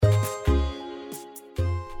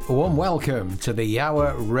A warm welcome to the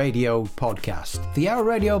Hour Radio Podcast. The Hour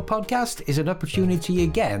Radio Podcast is an opportunity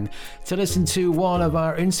again to listen to one of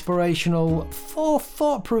our inspirational,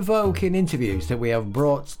 thought-provoking interviews that we have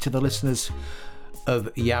brought to the listeners of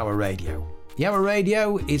Hour Radio. Hour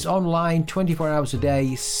Radio is online 24 hours a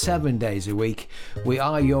day, 7 days a week. We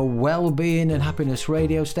are your well-being and happiness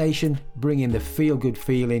radio station, bringing the feel-good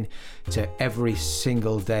feeling to every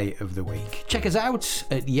single day of the week. Check us out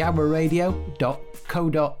at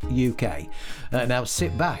yourradio.co.uk. Now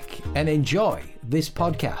sit back and enjoy this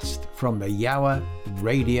podcast from the Yower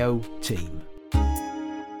Radio team.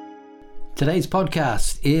 Today's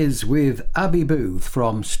podcast is with Abbey Booth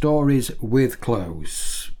from Stories with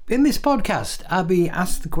Clothes. In this podcast, Abbey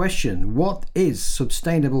asked the question, what is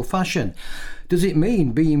sustainable fashion? Does it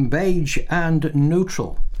mean being beige and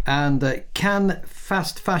neutral? And can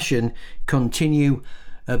fast fashion continue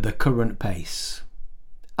at the current pace?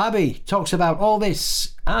 Abbey talks about all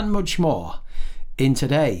this and much more in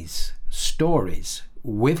today's Stories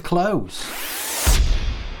with Clothes.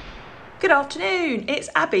 Good afternoon, it's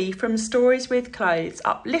Abbey from Stories with Clothes,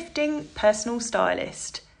 uplifting personal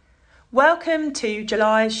stylist. Welcome to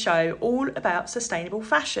July's show, all about sustainable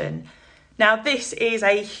fashion. Now, this is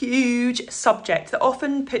a huge subject that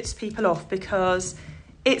often puts people off because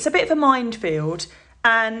it's a bit of a minefield,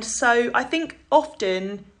 and so I think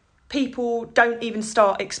often people don't even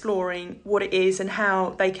start exploring what it is and how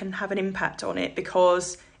they can have an impact on it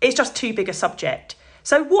because it's just too big a subject.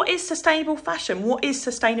 So what is sustainable fashion? What is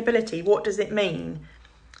sustainability? What does it mean?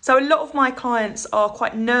 So a lot of my clients are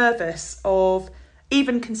quite nervous of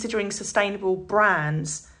even considering sustainable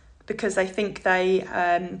brands because they think they're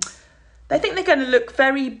going to look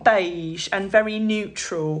very beige and very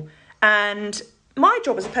neutral. And my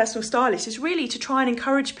job as a personal stylist is really to try and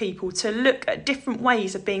encourage people to look at different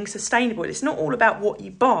ways of being sustainable. It's not all about what you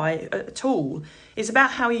buy at all. It's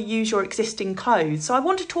about how you use your existing clothes. So I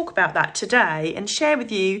want to talk about that today and share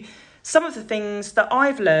with you some of the things that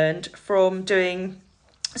I've learned from doing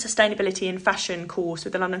sustainability in fashion course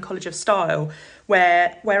with the London College of Style,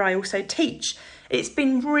 where I also teach. It's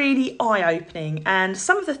been really eye-opening, and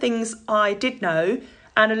some of the things I did know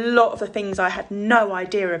and a lot of the things I had no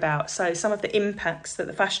idea about. So some of the impacts that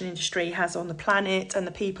the fashion industry has on the planet and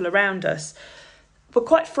the people around us were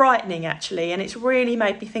quite frightening actually, and it's really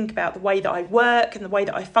made me think about the way that I work and the way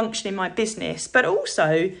that I function in my business, but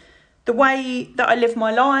also the way that I live my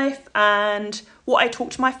life and what I talk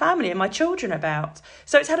to my family and my children about.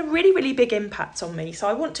 So it's had a really, really big impact on me. So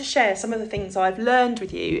I want to share some of the things I've learned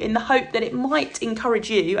with you in the hope that it might encourage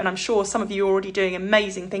you, and I'm sure some of you are already doing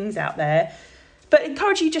amazing things out there, but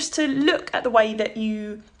encourage you just to look at the way that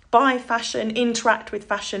you buy fashion, interact with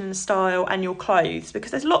fashion and style and your clothes, because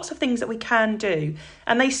there's lots of things that we can do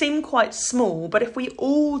and they seem quite small, but if we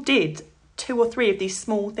all did 2 or 3 of these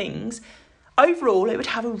small things, overall, it would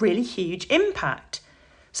have a really huge impact.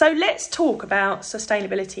 So let's talk about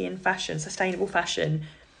sustainability in fashion, sustainable fashion.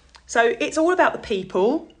 So it's all about the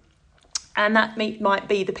people, and that might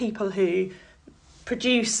be the people who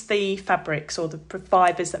produce the fabrics or the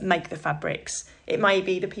fibres that make the fabrics. It may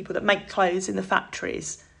be the people that make clothes in the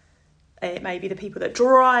factories. It may be the people that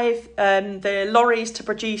drive the lorries to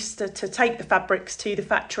take the fabrics to the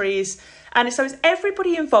factories. And so it's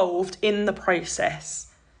everybody involved in the process.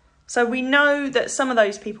 So we know that some of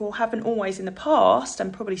those people haven't always in the past,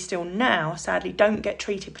 and probably still now, sadly, don't get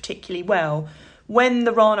treated particularly well. When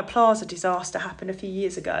the Rana Plaza disaster happened a few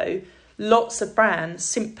years ago, lots of brands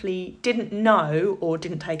simply didn't know or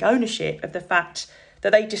didn't take ownership of the fact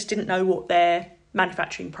that they just didn't know what their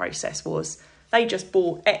manufacturing process was. They just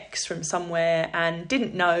bought X from somewhere and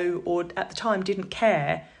didn't know, or at the time didn't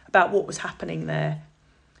care about what was happening there.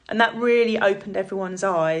 And that really opened everyone's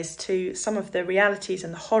eyes to some of the realities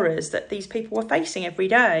and the horrors that these people were facing every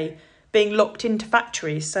day, being locked into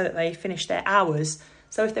factories so that they finished their hours.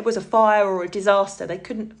 So if there was a fire or a disaster, they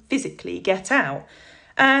couldn't physically get out.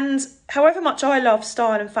 And however much I love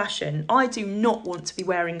style and fashion, I do not want to be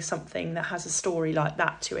wearing something that has a story like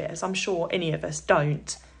that to it, as I'm sure any of us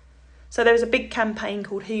don't. So there was a big campaign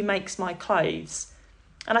called Who Makes My Clothes?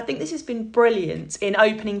 And I think this has been brilliant in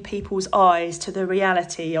opening people's eyes to the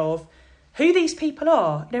reality of who these people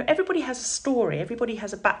are. You know, everybody has a story, everybody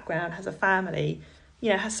has a background, has a family,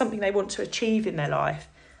 has something they want to achieve in their life.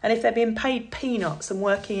 And if they're being paid peanuts and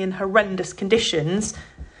working in horrendous conditions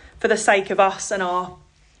for the sake of us and our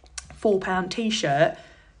 £4 t-shirt,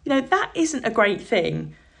 that isn't a great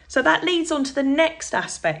thing. So that leads on to the next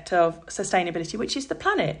aspect of sustainability, which is the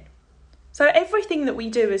planet. So everything that we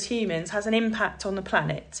do as humans has an impact on the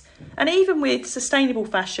planet. And even with sustainable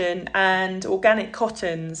fashion and organic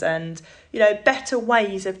cottons and, better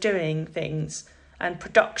ways of doing things, and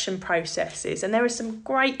production processes. And there are some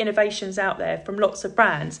great innovations out there from lots of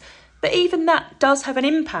brands. But even that does have an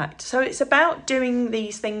impact. So it's about doing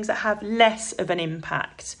these things that have less of an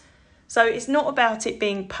impact. So it's not about it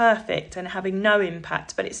being perfect and having no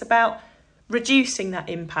impact, but it's about reducing that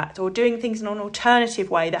impact or doing things in an alternative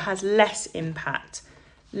way that has less impact,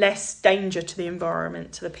 less danger to the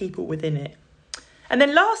environment, to the people within it. And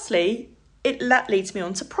then lastly, that leads me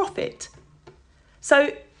on to profit.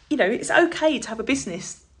 So, it's okay to have a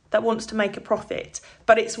business that wants to make a profit,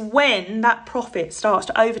 but it's when that profit starts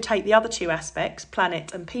to overtake the other two aspects,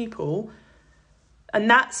 planet and people, and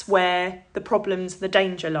that's where the problems, the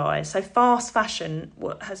danger lies. So fast fashion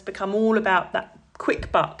has become all about that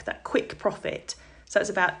quick buck, that quick profit. So it's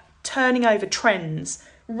about turning over trends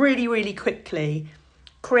really, really quickly,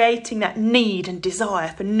 creating that need and desire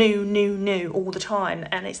for new all the time.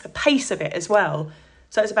 And it's the pace of it as well.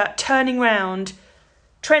 So it's about turning around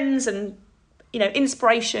trends and,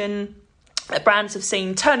 inspiration that brands have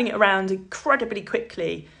seen, turning it around incredibly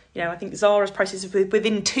quickly. I think Zara's process is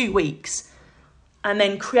within 2 weeks, and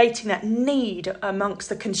then creating that need amongst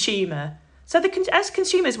the consumer. So as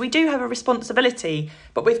consumers, we do have a responsibility,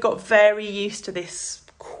 but we've got very used to this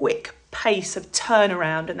quick pace of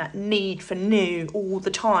turnaround and that need for new all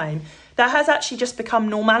the time. That has actually just become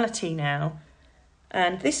normality now.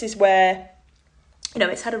 And this is where,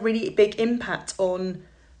 it's had a really big impact on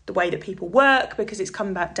the way that people work, because it's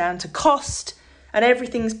come back down to cost and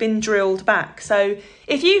everything's been drilled back. So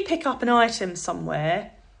if you pick up an item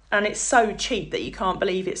somewhere and it's so cheap that you can't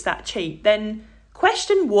believe it's that cheap, then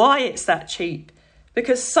question why it's that cheap,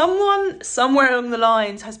 because someone somewhere along the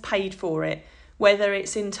lines has paid for it, whether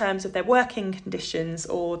it's in terms of their working conditions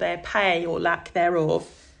or their pay or lack thereof.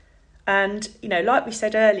 And, like we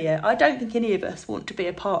said earlier, I don't think any of us want to be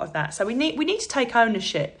a part of that. So we need to take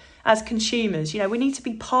ownership as consumers. We need to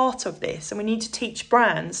be part of this, and we need to teach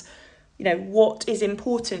brands, what is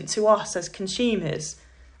important to us as consumers.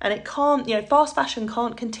 And it can't, fast fashion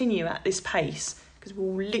can't continue at this pace, because we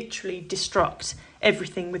will literally destruct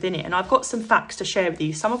everything within it. And I've got some facts to share with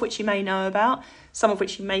you, some of which you may know about, some of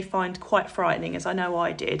which you may find quite frightening, as I know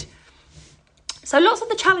I did. So lots of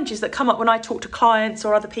the challenges that come up when I talk to clients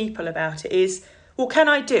or other people about it is, well, can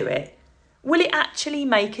I do it? Will it actually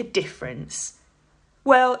make a difference?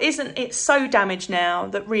 Well, isn't it so damaged now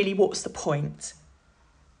that really what's the point?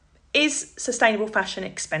 Is sustainable fashion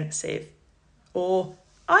expensive? Or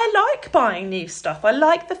I like buying new stuff. I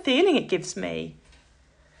like the feeling it gives me.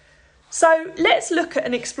 So let's look at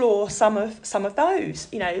and explore some of those.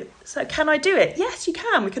 So can I do it? Yes, you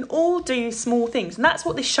can. We can all do small things. And that's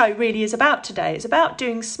what this show really is about today. It's about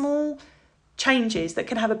doing small changes that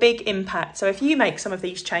can have a big impact. So if you make some of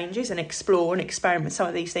these changes and explore and experiment with some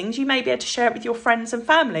of these things, you may be able to share it with your friends and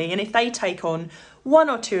family. And if they take on one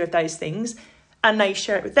or two of those things and they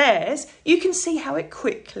share it with theirs, you can see how it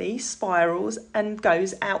quickly spirals and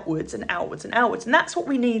goes outwards and outwards and outwards. And that's what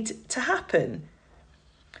we need to happen.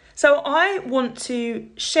 So I want to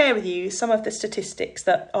share with you some of the statistics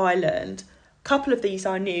that I learned. A couple of these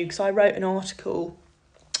I knew because I wrote an article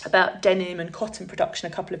about denim and cotton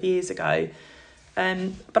production a couple of years ago.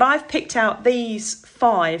 But I've picked out these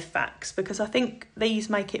 5 facts because I think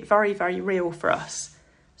these make it very, very real for us.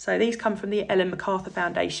 So these come from the Ellen MacArthur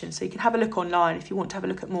Foundation. So you can have a look online if you want to have a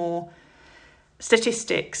look at more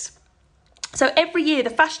statistics. So every year the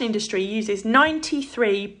fashion industry uses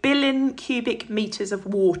 93 billion cubic metres of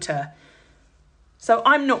water. So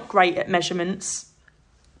I'm not great at measurements,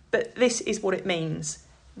 but this is what it means.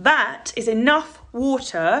 That is enough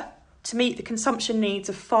water to meet the consumption needs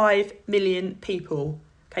of 5 million people.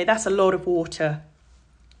 Okay, that's a lot of water.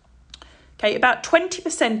 Okay, about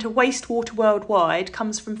 20% of wastewater worldwide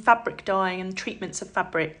comes from fabric dyeing and treatments of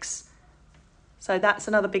fabrics. So that's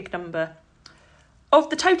another big number. Of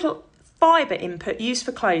the total fibre input used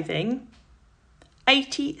for clothing,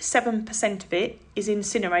 87% of it is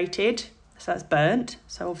incinerated, so that's burnt,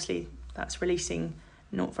 so obviously that's releasing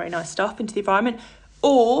not very nice stuff into the environment,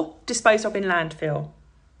 or disposed of in landfill.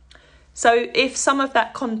 So if some of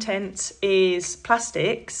that content is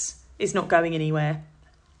plastics, it's not going anywhere,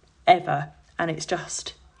 ever, and it's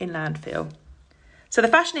just in landfill. So the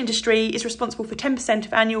fashion industry is responsible for 10%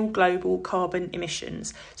 of annual global carbon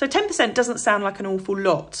emissions. So 10% doesn't sound like an awful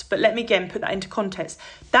lot, but let me again put that into context.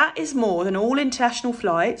 That is more than all international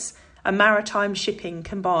flights and maritime shipping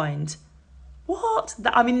combined. What?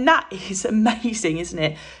 That is amazing, isn't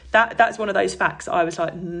it? That's one of those facts that I was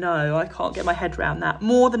like, no, I can't get my head around that.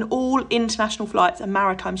 More than all international flights and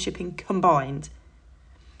maritime shipping combined.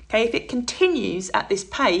 Okay, if it continues at this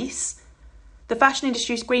pace, the fashion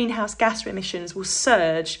industry's greenhouse gas emissions will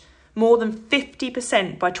surge more than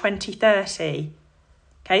 50% by 2030.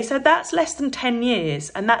 Okay, so that's less than 10 years,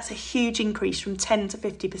 and that's a huge increase from 10 to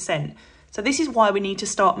 50%. So this is why we need to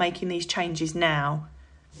start making these changes now.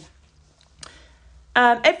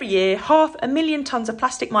 Every year, 500,000 tonnes of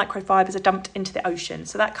plastic microfibres are dumped into the ocean.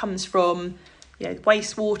 So that comes from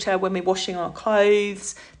wastewater when we're washing our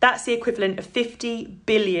clothes. That's the equivalent of 50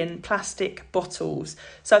 billion plastic bottles.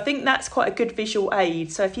 So I think that's quite a good visual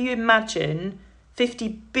aid. So if you imagine 50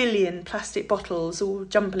 billion plastic bottles all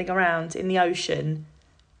jumbling around in the ocean,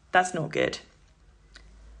 that's not good.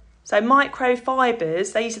 So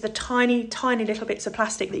microfibres, these are the tiny, tiny little bits of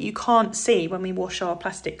plastic that you can't see when we wash our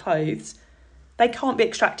plastic clothes. They can't be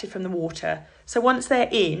extracted from the water. So once they're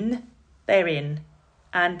in, they're in.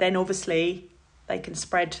 And then obviously they can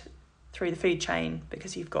spread through the food chain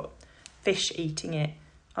because you've got fish eating it,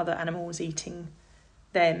 other animals eating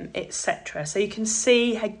them, etc. So you can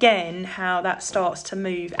see again how that starts to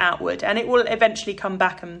move outward, and it will eventually come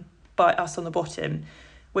back and bite us on the bottom,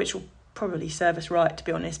 which will probably serve us right, to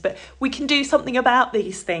be honest. But we can do something about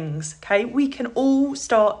these things, okay? We can all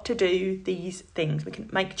start to do these things. We can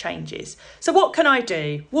make changes. So what can I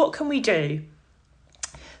do? What can we do?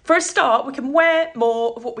 For a start, we can wear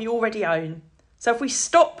more of what we already own. So if we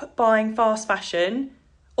stop buying fast fashion,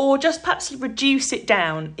 or just perhaps reduce it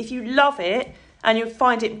down, if you love it and you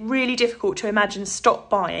find it really difficult to imagine stop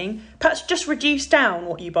buying, perhaps just reduce down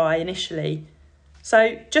what you buy initially.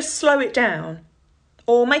 So just slow it down,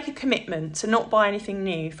 or make a commitment to not buy anything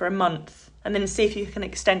new for a month and then see if you can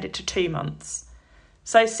extend it to 2 months.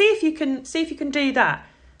 So see if you can do that.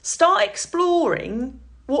 Start exploring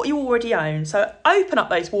what you already own. So open up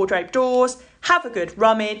those wardrobe doors, have a good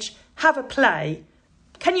rummage, have a play.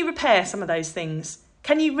 Can you repair some of those things?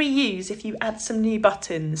 Can you reuse if you add some new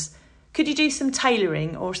buttons? Could you do some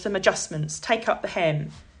tailoring or some adjustments? Take up the hem,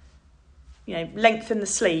 lengthen the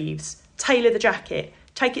sleeves, tailor the jacket,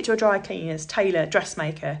 take it to a dry cleaner's, tailor,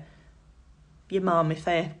 dressmaker, your mum if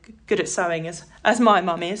they're good at sewing, as my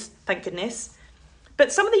mum is, thank goodness.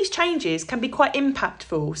 But some of these changes can be quite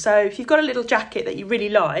impactful. So if you've got a little jacket that you really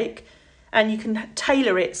like and you can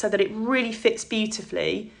tailor it so that it really fits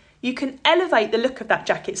beautifully, you can elevate the look of that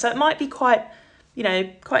jacket. So it might be quite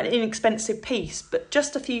an inexpensive piece, but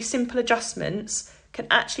just a few simple adjustments can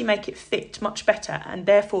actually make it fit much better and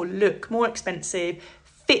therefore look more expensive,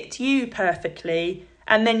 fit you perfectly,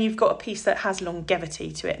 and then you've got a piece that has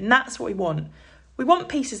longevity to it. And that's what we want. We want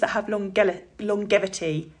pieces that have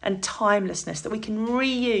longevity and timelessness that we can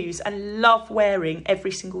reuse and love wearing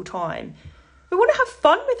every single time. We want to have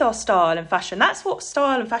fun with our style and fashion. That's what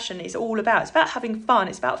style and fashion is all about. It's about having fun.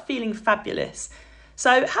 It's about feeling fabulous.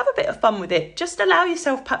 So have a bit of fun with it. Just allow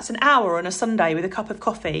yourself perhaps an hour on a Sunday with a cup of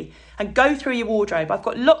coffee and go through your wardrobe. I've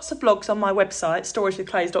got lots of blogs on my website,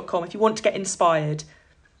 storieswithclothes.com, if you want to get inspired.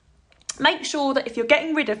 Make sure that if you're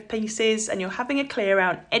getting rid of pieces and you're having a clear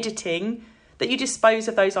out editing, that you dispose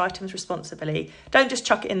of those items responsibly. Don't just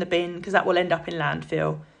chuck it in the bin because that will end up in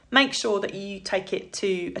landfill. Make sure that you take it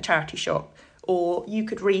to a charity shop, or you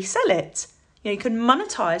could resell it. You could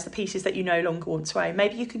monetize the pieces that you no longer want to own.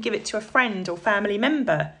 Maybe you could give it to a friend or family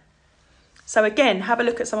member. So again, have a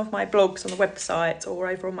look at some of my blogs on the website or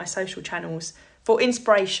over on my social channels for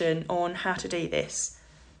inspiration on how to do this.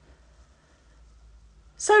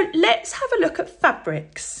 So let's have a look at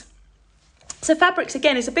fabrics. So fabrics,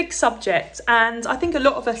 again, is a big subject, and I think a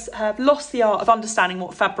lot of us have lost the art of understanding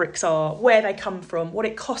what fabrics are, where they come from, what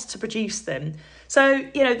it costs to produce them. So,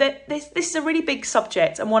 this is a really big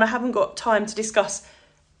subject and one I haven't got time to discuss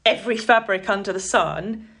every fabric under the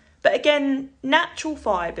sun. But again, natural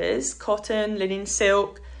fibres, cotton, linen,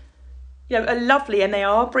 silk, are lovely and they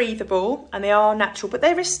are breathable and they are natural, but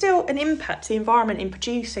there is still an impact to the environment in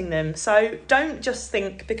producing them. So don't just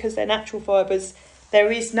think because they're natural fibres there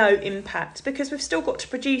is no impact, because we've still got to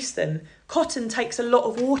produce them. Cotton takes a lot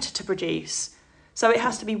of water to produce, so it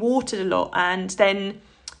has to be watered a lot, and then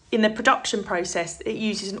in the production process it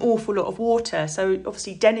uses an awful lot of water. So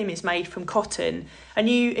obviously denim is made from cotton, and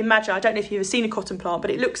you imagine, I don't know if you've ever seen a cotton plant, but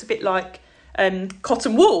it looks a bit like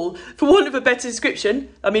cotton wool, for want of a better description.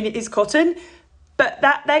 I mean, it is cotton, but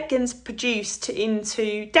that gets produced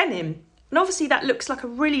into denim. And obviously that looks like a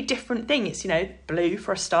really different thing. It's, blue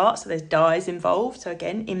for a start, so there's dyes involved. So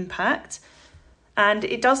again, impact. And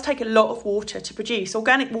it does take a lot of water to produce.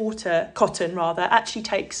 Organic water, cotton rather, actually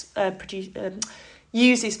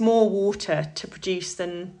uses more water to produce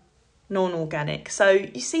than non-organic. So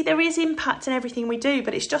you see, there is impact in everything we do,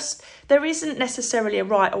 but it's just, there isn't necessarily a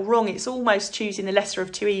right or wrong. It's almost choosing the lesser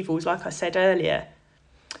of two evils, like I said earlier.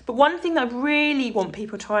 But one thing I really want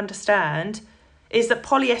people to understand is that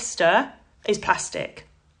polyester is plastic.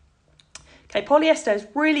 Okay, polyester has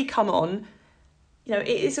really come on, it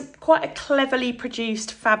is quite a cleverly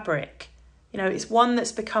produced fabric. It's one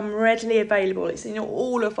that's become readily available. It's in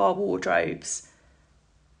all of our wardrobes.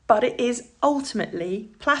 But it is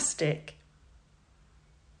ultimately plastic.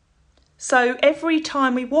 So every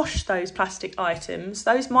time we wash those plastic items,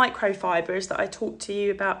 those microfibres that I talked to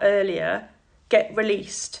you about earlier get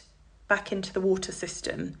released back into the water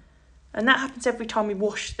system. And that happens every time we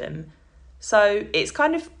wash them. So it's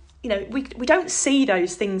kind of, we don't see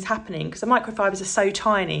those things happening because the microfibres are so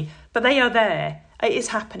tiny, but they are there. It is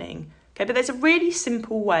happening. Okay, but there's a really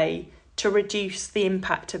simple way to reduce the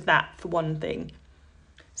impact of that, for one thing.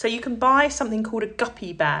 So you can buy something called a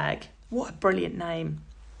guppy bag. What a brilliant name.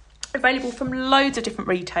 Available from loads of different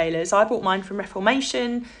retailers. I bought mine from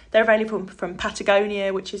Reformation. They're available from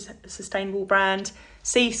Patagonia, which is a sustainable brand.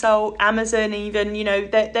 Sea Salt, Amazon even,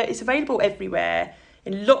 it's available everywhere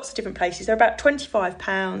in lots of different places. They're about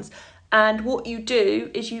 £25. And what you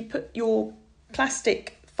do is you put your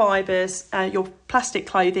plastic fibres, your plastic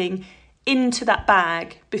clothing into that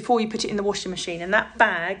bag before you put it in the washing machine, and that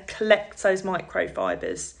bag collects those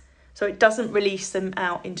microfibres, so it doesn't release them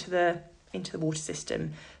out into the water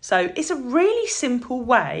system. So it's a really simple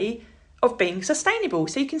way of being sustainable.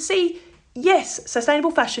 So you can see, yes,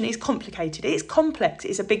 sustainable fashion is complicated, it is complex,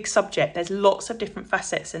 it is a big subject, there's lots of different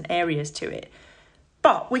facets and areas to it,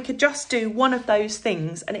 but we could just do one of those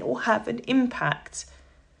things and it will have an impact.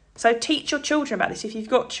 So teach your children about this. If you've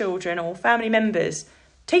got children or family members,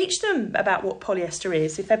 teach them about what polyester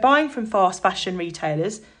is. If they're buying from fast fashion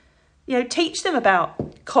retailers, teach them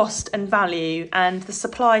about cost and value and the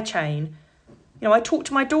supply chain. I talked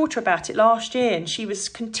to my daughter about it last year and she was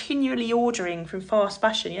continually ordering from fast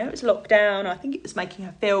fashion. It was lockdown. I think it was making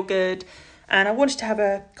her feel good. And I wanted to have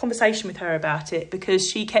a conversation with her about it because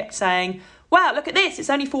she kept saying, wow, look at this, it's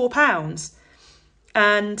only £4.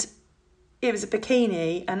 And it was a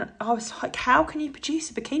bikini, and I was like, how can you produce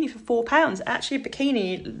a bikini for £4? Actually, a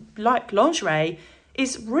bikini, like lingerie,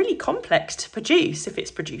 is really complex to produce if it's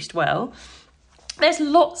produced well. There's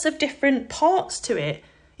lots of different parts to it.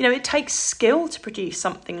 It takes skill to produce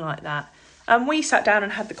something like that. And we sat down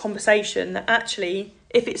and had the conversation that actually,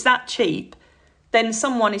 if it's that cheap, then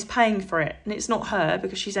someone is paying for it. And it's not her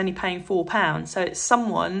because she's only paying £4. So it's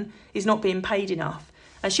someone is not being paid enough.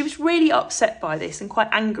 And she was really upset by this and quite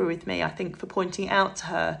angry with me, I think, for pointing it out to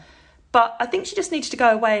her. But I think she just needs to go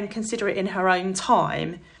away and consider it in her own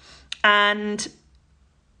time. And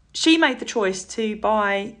she made the choice to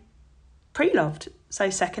buy pre-loved,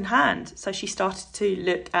 so second-hand. So she started to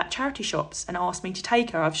look at charity shops and asked me to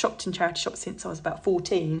take her. I've shopped in charity shops since I was about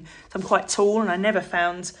 14. So I'm quite tall and I never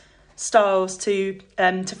found styles to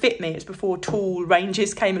fit me. It was before tall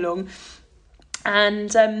ranges came along.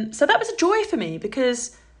 And so that was a joy for me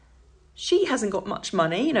because she hasn't got much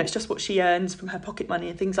money. It's just what she earns from her pocket money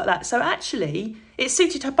and things like that. So actually, it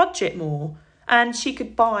suited her budget more and she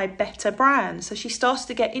could buy better brands. So she started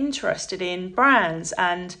to get interested in brands,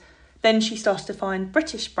 and then she started to find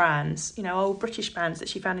British brands, old British brands that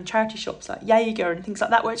she found in charity shops like Jaeger and things like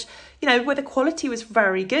that, which, where the quality was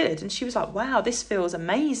very good. And she was like, wow, this feels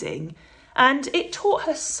amazing. And it taught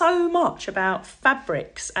her so much about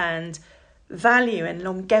fabrics and value and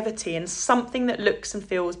longevity and something that looks and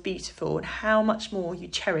feels beautiful and how much more you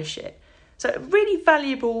cherish it. So a really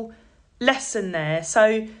valuable lesson there.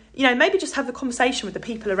 So, maybe just have a conversation with the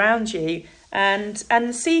people around you and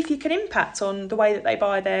see if you can impact on the way that they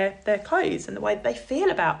buy their clothes and the way that they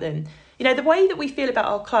feel about them. The way that we feel about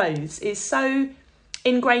our clothes is so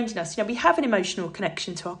ingrained in us. We have an emotional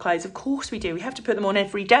connection to our clothes. Of course we do. We have to put them on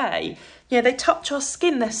every day. They touch our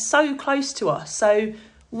skin. They're so close to us. So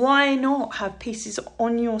why not have pieces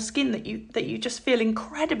on your skin that you just feel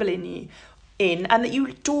incredible in and that you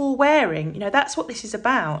adore wearing? That's what this is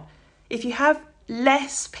about. If you have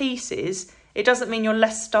less pieces, it doesn't mean you're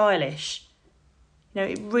less stylish.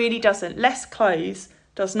 It really doesn't. Less clothes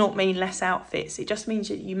does not mean less outfits. It just means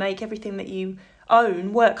that you make everything that you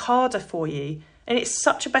own work harder for you. And it's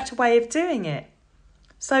such a better way of doing it.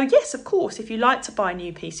 So yes, of course, if you like to buy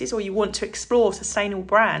new pieces or you want to explore sustainable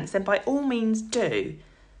brands, then by all means do.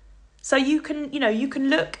 So you can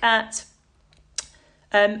look at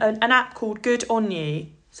an app called Good On You.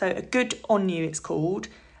 So a Good On You it's called.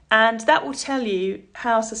 And that will tell you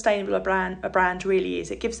how sustainable a brand really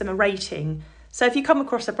is. It gives them a rating. So if you come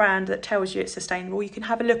across a brand that tells you it's sustainable, you can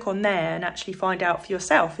have a look on there and actually find out for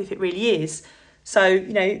yourself if it really is. So,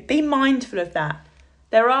 be mindful of that.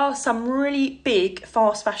 There are some really big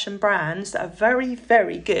fast fashion brands that are very,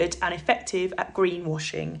 very good and effective at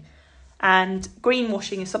greenwashing. And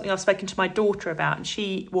greenwashing is something I've spoken to my daughter about, and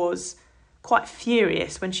she was quite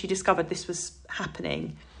furious when she discovered this was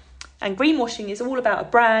happening. And greenwashing is all about a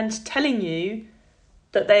brand telling you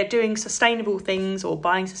that they're doing sustainable things or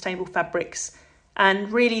buying sustainable fabrics,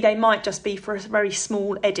 and really they might just be for a very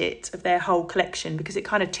small edit of their whole collection because it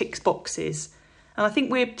kind of ticks boxes. And I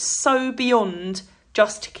think we're so beyond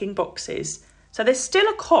just ticking boxes. So there's still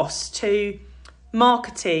a cost to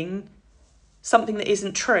marketing something that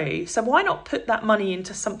isn't true. So why not put that money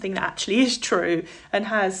into something that actually is true and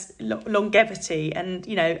has longevity and,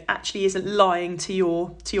 you know, actually isn't lying to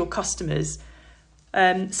your customers.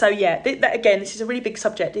 So yeah, that again, this is a really big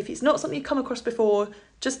subject. If it's not something you've come across before,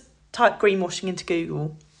 just type greenwashing into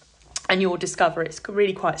Google and you'll discover it's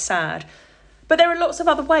really quite sad. But there are lots of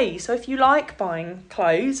other ways. So if you like buying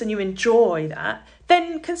clothes and you enjoy that,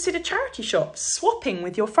 then consider charity shops, swapping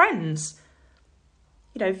with your friends.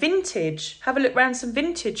 You know, vintage, have a look around some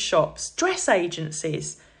vintage shops, dress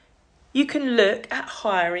agencies. You can look at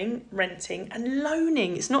hiring, renting and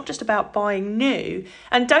loaning. It's not just about buying new.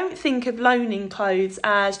 And don't think of loaning clothes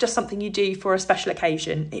as just something you do for a special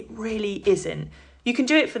occasion. It really isn't. You can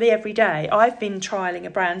do it for the everyday. I've been trialling a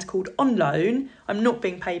brand called On Loan. I'm not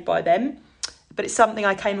being paid by them, but it's something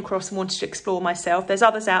I came across and wanted to explore myself. There's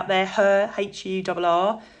others out there, Her,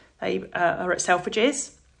 H-U-R-R. They are at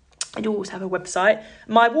Selfridges. I do also have a website.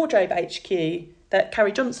 My Wardrobe HQ that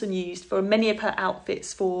Carrie Johnson used for many of her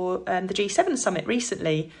outfits for the G7 summit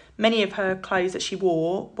recently. Many of her clothes that she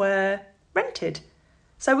wore were rented.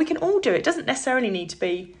 So we can all do it. It doesn't necessarily need to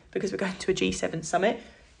be because we're going to a G7 summit.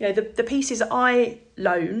 You know, the pieces that I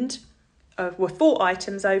loaned were 4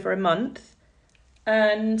 items over a month.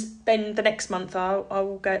 And then the next month I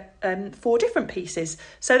will get 4 different pieces.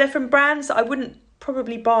 So they're from brands that I wouldn't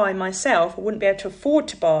probably buy myself. I wouldn't be able to afford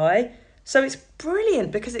to buy. So it's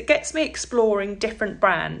brilliant because it gets me exploring different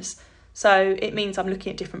brands. So it means I'm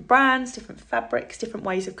looking at different brands, different fabrics, different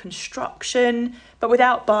ways of construction, but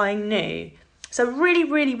without buying new. So really,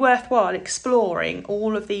 really worthwhile exploring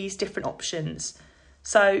all of these different options.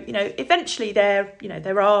 So, you know, eventually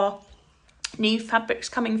there are new fabrics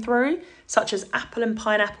coming through, such as apple and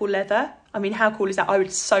pineapple leather. I mean, how cool is that? I would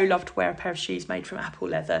so love to wear a pair of shoes made from apple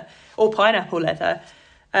leather or pineapple leather.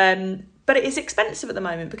 But it is expensive at the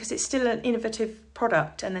moment because it's still an innovative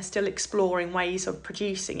product and they're still exploring ways of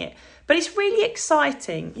producing it. But it's really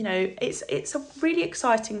exciting. You know, it's a really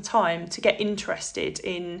exciting time to get interested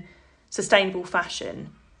in sustainable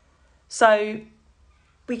fashion. So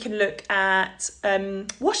we can look at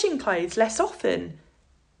washing clothes less often.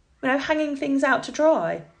 You know, hanging things out to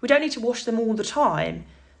dry. We don't need to wash them all the time.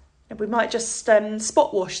 We might just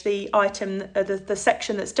spot wash the item, the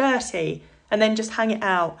section that's dirty, and then just hang it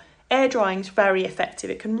out. Air drying is very effective.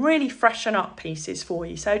 It can really freshen up pieces for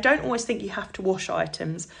you. So don't always think you have to wash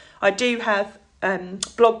items. I do have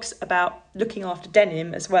blogs about looking after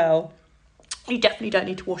denim as well. You definitely don't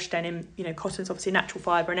need to wash denim. You know, cotton's obviously a natural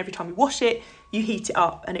fibre, and every time you wash it, you heat it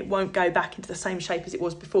up and it won't go back into the same shape as it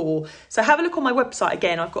was before. So have a look on my website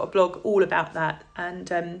again. I've got a blog all about that, and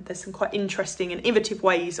there's some quite interesting and innovative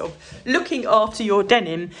ways of looking after your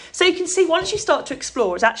denim. So you can see once you start to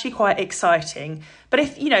explore, it's actually quite exciting. But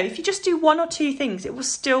if you just do 1 or 2 things, it will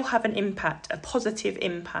still have an impact, a positive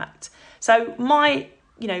impact. So my,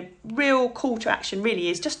 real call to action really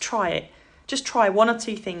is just try it. Just try 1 or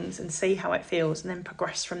 2 things and see how it feels and then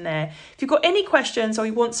progress from there. If you've got any questions or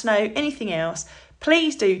you want to know anything else,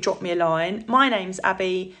 please do drop me a line. My name's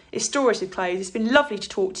Abby. It's Stories with Clothes. It's been lovely to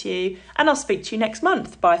talk to you, and I'll speak to you next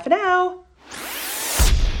month. Bye for now.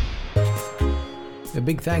 A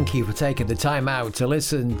big thank you for taking the time out to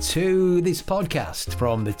listen to this podcast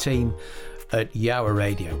from the team at Yawa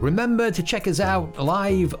Radio. Remember to check us out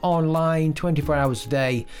live online 24 hours a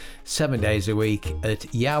day, 7 days a week at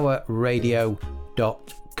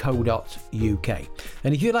yawaradio.co.uk.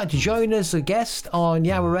 And if you'd like to join us as a guest on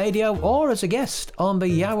Yawa Radio or as a guest on the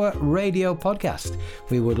Yawa Radio podcast,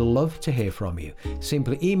 we would love to hear from you.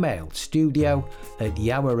 Simply email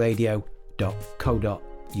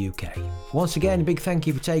studio@yawaradio.co.uk. Once again, a big thank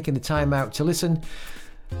you for taking the time out to listen.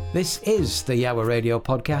 This is the Yawa Radio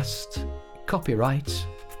podcast. Copyright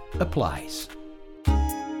applies.